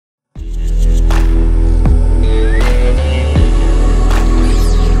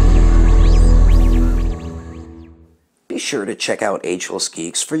sure to check out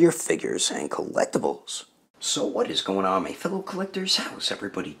Agelessgeeks for your figures and collectibles. So what is going on, my fellow collectors? How's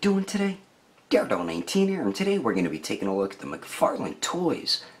everybody doing today? Daredevil19 here, and today we're going to be taking a look at the McFarlane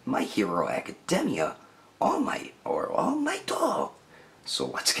Toys My Hero Academia All Might, or All Mighto. So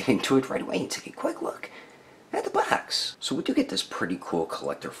let's get into it right away and take a quick look at the box. So we do get this pretty cool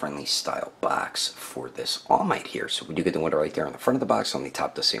collector-friendly style box for this All Might here. So we do get the window right there on the front of the box. On the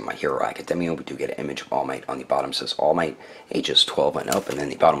top does say My Hero Academia. We do get an image of All Might. On the bottom says All Might, ages 12 and up. And then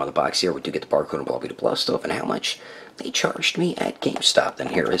the bottom of the box here, we do get the barcode and blah blah blah stuff and how much they charged me at GameStop. Then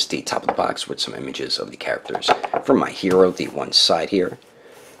here is the top of the box with some images of the characters from My Hero, the one side here.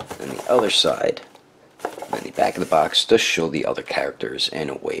 And the other side, and the back of the box does show the other characters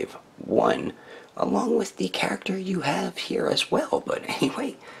in Wave 1, along with the character you have here as well. But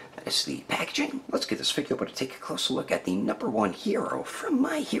anyway, that is the packaging. Let's get this figure to take a closer look at the #1 hero from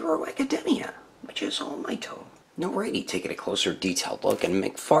My Hero Academia, which is All Mighto. Alrighty, taking a closer detailed look, and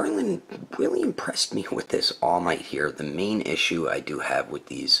McFarlane really impressed me with this All Might here. The main issue I do have with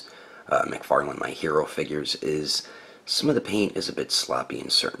these McFarlane My Hero figures is some of the paint is a bit sloppy in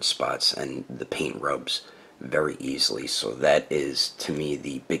certain spots, and the paint rubs very easily. So that is, to me,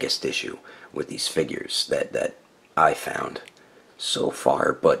 the biggest issue with these figures that I found so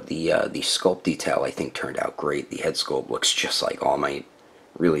far. But the sculpt detail I think turned out great. The head sculpt looks just like All Might.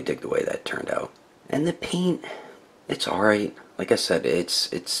 Really dig the way that turned out. And the paint, it's alright. Like I said, it's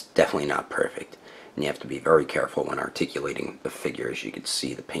definitely not perfect, and you have to be very careful when articulating the figure. As you can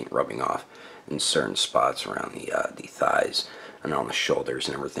see, the paint rubbing off in certain spots around the thighs and on the shoulders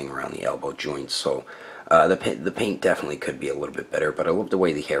and everything around the elbow joints. So the paint definitely could be a little bit better, but I love the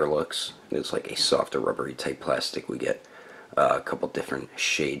way the hair looks. It's like a softer rubbery type plastic. We get a couple different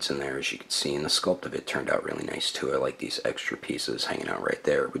shades in there, as you can see, and the sculpt of it turned out really nice too. I like these extra pieces hanging out right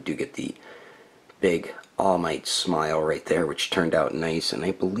there. We do get the big All Might smile right there, which turned out nice, and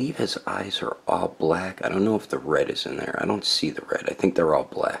I believe his eyes are all black. I don't know if the red is in there. I don't see the red. I think they're all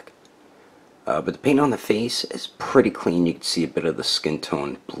black. But the paint on the face is pretty clean. You can see a bit of the skin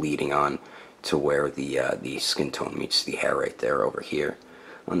tone bleeding on to where the skin tone meets the hair right there over here.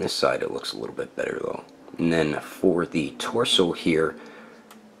 On this side it looks a little bit better though. And then for the torso here,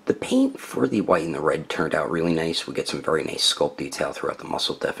 the paint for the white and the red turned out really nice. We get some very nice sculpt detail throughout the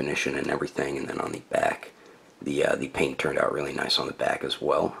muscle definition and everything. And then on the back, the paint turned out really nice on the back as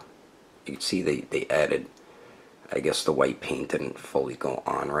well. You can see they added, I guess the white paint didn't fully go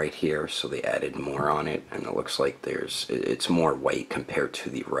on right here, so they added more on it, and it looks like it's more white compared to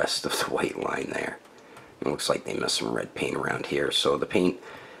the rest of the white line there. It looks like they missed some red paint around here, so the paint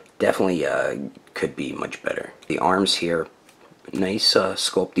definitely could be much better. The arms here, nice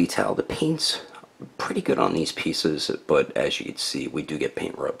sculpt detail. The paint's pretty good on these pieces, but as you can see, we do get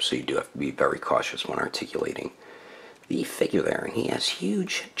paint rubs, so you do have to be very cautious when articulating the figure there. And he has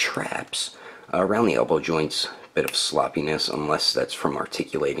huge traps around the elbow joints. Bit of sloppiness, unless that's from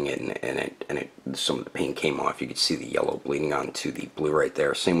articulating it and some of the paint came off. You can see the yellow bleeding onto the blue right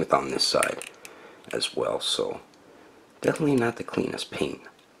there. Same with on this side as well. So definitely not the cleanest paint.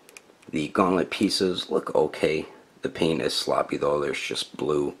 The gauntlet pieces look okay. The paint is sloppy though. There's just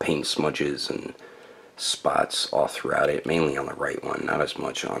blue paint smudges and spots all throughout it, mainly on the right one, not as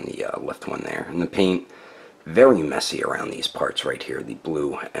much on the left one there. And the paint, very messy around these parts right here, the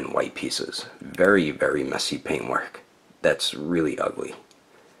blue and white pieces. Very, very messy paintwork. That's really ugly.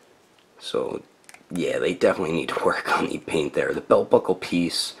 So, yeah, they definitely need to work on the paint there. The belt buckle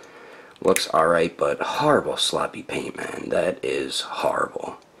piece looks alright, but horrible sloppy paint, man. That is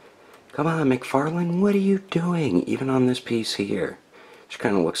horrible. Come on, McFarlane, what are you doing? Even on this piece here, which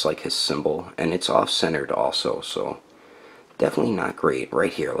kind of looks like his symbol, and it's off-centered also, so definitely not great.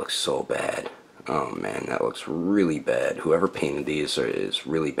 Right here looks so bad. Oh man, that looks really bad. Whoever painted these is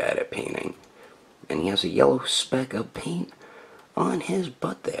really bad at painting. And he has a yellow speck of paint on his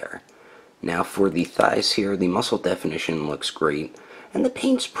butt there. Now for the thighs here, the muscle definition looks great. And the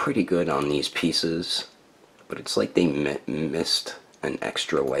paint's pretty good on these pieces. But it's like they missed an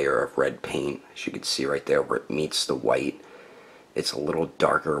extra layer of red paint. As you can see right there where it meets the white. It's a little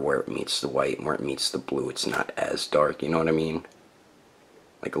darker where it meets the white. And where it meets the blue, it's not as dark. You know what I mean?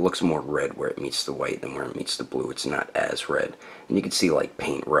 Like, it looks more red where it meets the white than where it meets the blue. It's not as red. And you can see, like,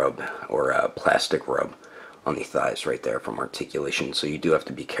 paint rub or plastic rub on the thighs right there from articulation. So you do have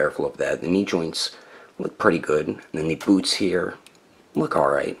to be careful of that. The knee joints look pretty good. And then the boots here look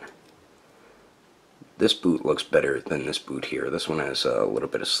alright. This boot looks better than this boot here. This one has a little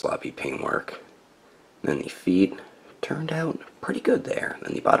bit of sloppy paintwork. Then the feet turned out pretty good there.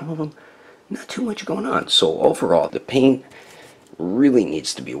 Then the bottom of them, not too much going on. So overall, the paint really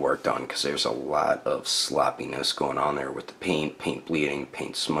needs to be worked on because there's a lot of sloppiness going on there with the paint bleeding,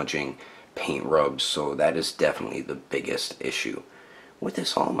 paint smudging, paint rubs, so that is definitely the biggest issue with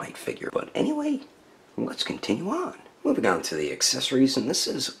this All Might figure. But anyway, let's continue on. Moving on to the accessories, and this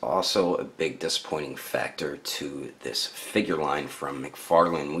is also a big disappointing factor to this figure line from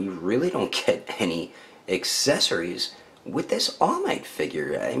McFarlane. We really don't get any accessories with this All Might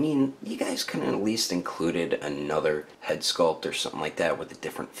figure. I mean, you guys could have at least included another head sculpt or something like that with a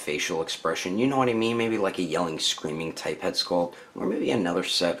different facial expression. You know what I mean? Maybe like a yelling, screaming type head sculpt, or maybe another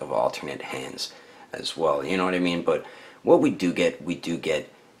set of alternate hands as well. You know what I mean? But what we do get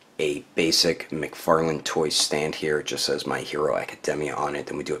a basic McFarlane Toys stand here. It just says My Hero Academia on it.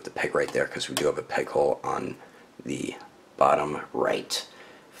 Then we do have the peg right there because we do have a peg hole on the bottom right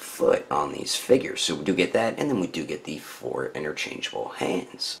foot on these figures. So we do get that, and then we do get the 4 interchangeable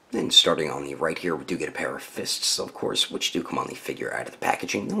hands. Then starting on the right here, we do get a pair of fists, of course, which do come on the figure out of the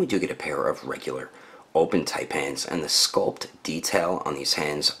packaging. Then we do get a pair of regular open type hands, and the sculpt detail on these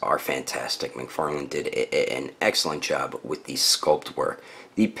hands are fantastic. McFarlane did an excellent job with the sculpt work.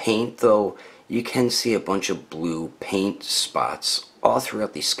 The paint, though, you can see a bunch of blue paint spots all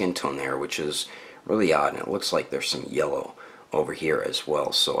throughout the skin tone there, which is really odd, and it looks like there's some yellow over here as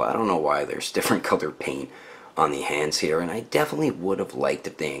well, so I don't know why there's different colored paint on the hands here, and I definitely would have liked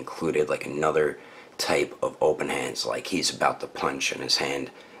if they included like another type of open hands, like he's about to punch and his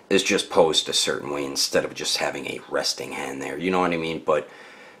hand is just posed a certain way instead of just having a resting hand there, you know what I mean? But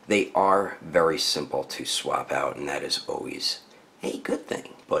they are very simple to swap out, and that is always a good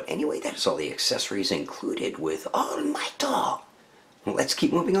thing. But anyway, that's all the accessories included with All Mighto. Let's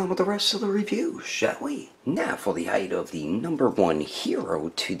keep moving on with the rest of the review, shall we? Now for the height of the #1 hero.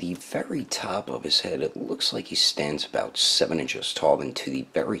 To the very top of his head, it looks like he stands about 7 inches tall, and to the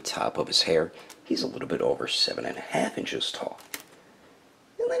very top of his hair, he's a little bit over 7.5 inches tall.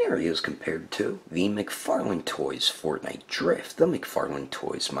 And then here he is compared to the McFarlane Toys Fortnite Drift, the McFarlane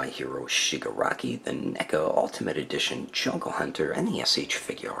Toys My Hero Shigaraki, the NECA Ultimate Edition Jungle Hunter, and the SH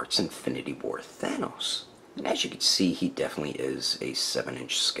Figure Arts Infinity War Thanos. And as you can see, he definitely is a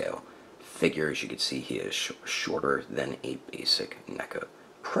 7-inch scale figure. As you can see, he is shorter than a basic NECA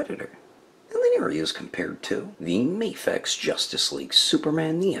Predator. And then here he is compared to the Mafex Justice League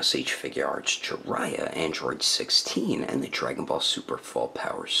Superman, the SH Figure Arts Jiraiya Android 16, and the Dragon Ball Super Full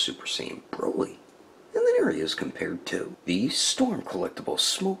Power Super Saiyan Broly. And then here he is compared to the Storm Collectible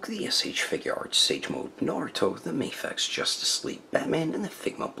Smoke, the SH Figure Arts Sage Mode Naruto, the Mafex Justice League Batman, and the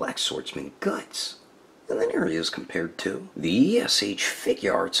Figma Black Swordsman Guts. And then here he is compared to the SH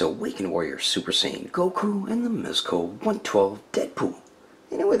Figure Arts Awakened Warrior Super Saiyan Goku, and the Mezco 112 Deadpool.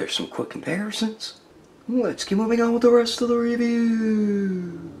 Anyway, there's some quick comparisons. Let's keep moving on with the rest of the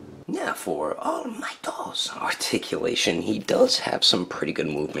review. Now for All Mighto's articulation, he does have some pretty good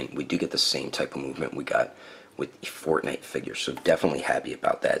movement. We do get the same type of movement we got with the Fortnite figure, so definitely happy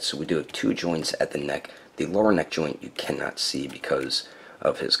about that. So we do have 2 joints at the neck. The lower neck joint you cannot see because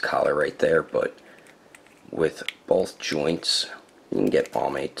of his collar right there, but with both joints, you can get All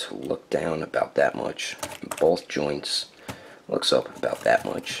Might to look down about that much. Both joints looks up about that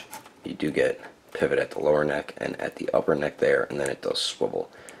much. You do get pivot at the lower neck and at the upper neck there, and then it does swivel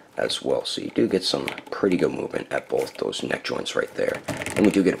as well. So you do get some pretty good movement at both those neck joints right there. And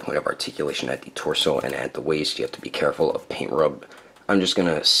we do get a point of articulation at the torso and at the waist. You have to be careful of paint rub. I'm just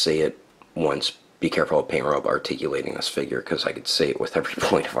going to say it once. Be careful of paint rub articulating this figure, because I could say it with every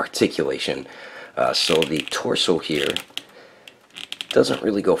point of articulation. So the torso here doesn't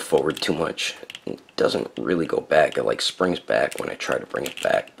really go forward too much. It doesn't really go back. It like springs back when I try to bring it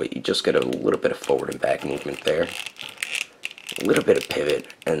back, but you just get a little bit of forward and back movement there. A little bit of pivot,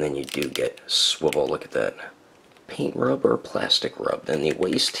 and then you do get swivel. Look at that. Paint rub or plastic rub. Then the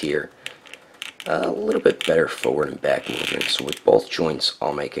waist here, a little bit better forward and back movement. So with both joints,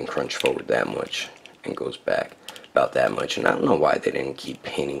 All Might can crunch forward that much and goes back about that much. And I don't know why they didn't keep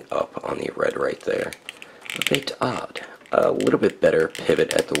painting up on the red right there. A bit odd. A little bit better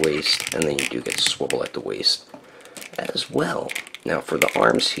pivot at the waist, and then you do get swivel at the waist as well. Now for the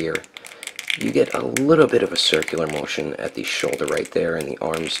arms here, you get a little bit of a circular motion at the shoulder right there, and the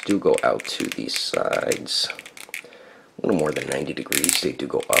arms do go out to the sides a little more than 90 degrees. They do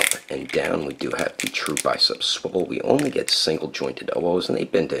go up and down. We do have the true bicep swivel. We only get single jointed elbows, and they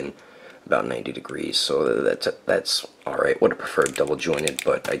bend in about 90 degrees, so that's alright. Would have preferred double jointed,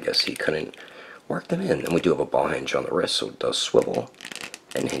 but I guess he couldn't work them in. And we do have a ball hinge on the wrist, so it does swivel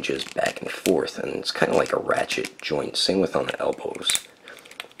and hinges back and forth, and it's kind of like a ratchet joint. Same with on the elbows.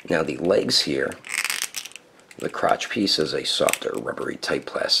 Now the legs here, the crotch piece is a softer rubbery type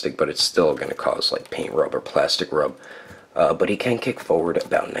plastic, but it's still going to cause like paint rub or plastic rub but he can kick forward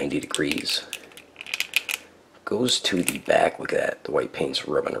about 90 degrees. Goes to the back. Look at that. The white paint's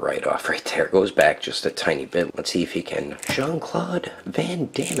rubbing right off right there. Goes back just a tiny bit. Let's see if he can Jean-Claude Van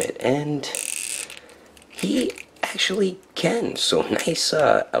Damme it. And he actually can. So nice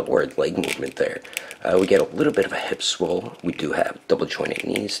outward leg movement there. We get a little bit of a hip swivel. We do have double jointed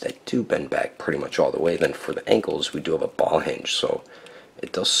knees that do bend back pretty much all the way. Then for the ankles, we do have a ball hinge. So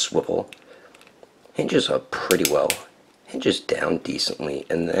it does swivel. Hinges up pretty well. Hinges down decently.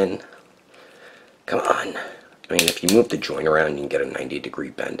 And then, come on. I mean, if you move the joint around, you can get a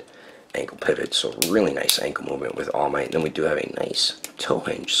 90-degree bend ankle pivot. So really nice ankle movement with All Might. And then we do have a nice toe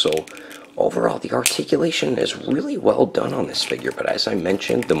hinge. So overall, the articulation is really well done on this figure. But as I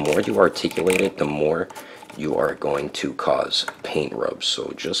mentioned, the more you articulate it, the more you are going to cause paint rubs.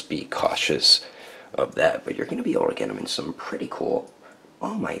 So just be cautious of that. But you're going to be able to get them in some pretty cool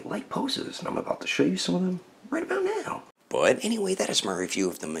All Might-like poses. And I'm about to show you some of them right about now. But anyway, that is my review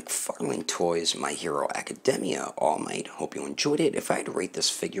of the McFarlane Toys My Hero Academia All Might. Hope you enjoyed it. If I had to rate this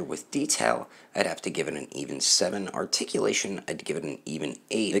figure with detail, I'd have to give it an even 7. Articulation, I'd give it an even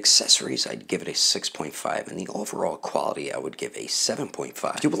 8. Accessories, I'd give it a 6.5. And the overall quality, I would give a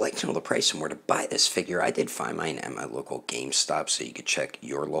 7.5. If you would like to know the price and where to buy this figure, I did find mine at my local GameStop, so you could check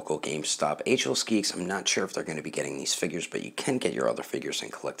your local GameStop. Agelessgeeks, I'm not sure if they're going to be getting these figures, but you can get your other figures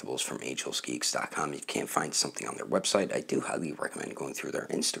and collectibles from Agelessgeeks.com. If you can't find something on their website, I do highly recommend going through their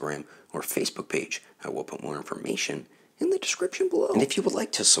Instagram or Facebook page. I will put more information in the description below. And if you would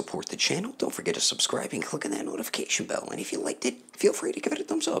like to support the channel, don't forget to subscribe and click on that notification bell. And if you liked it, feel free to give it a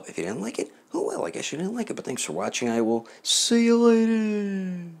thumbs up. If you didn't like it, oh well, I guess you didn't like it. But thanks for watching. I will see you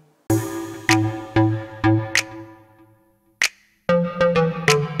later.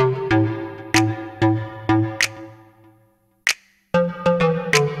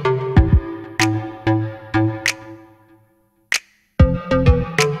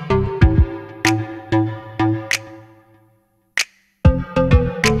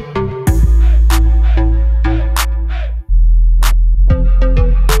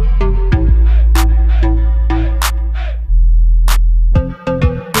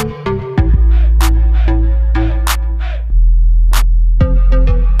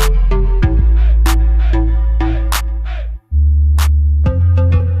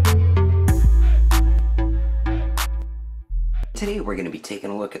 Today we're going to be taking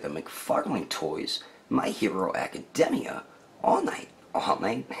a look at the McFarlane Toys My Hero Academia All Might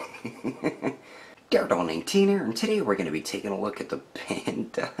Daredevil 19 here, and today we're going to be taking a look at the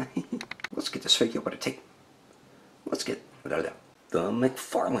Bandai. Let's get this figure. Let's get the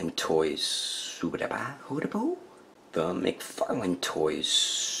McFarlane Toys. The McFarlane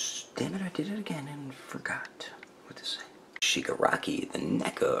Toys. Damn it, I did it again and forgot what to say. Shigaraki, the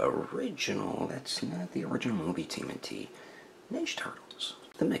NECA original. That's not the original movie TMNT. Ninja Turtles.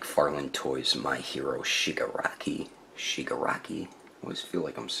 The McFarlane Toys My Hero Shigaraki. I always feel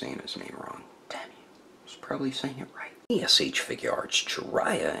like I'm saying his name wrong. Damn you. I was probably saying it right. ESH Figure Arts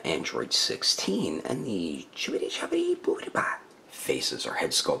Jiraiya Android 16 and the faces or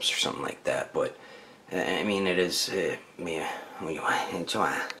head sculpts or something like that, but I mean it is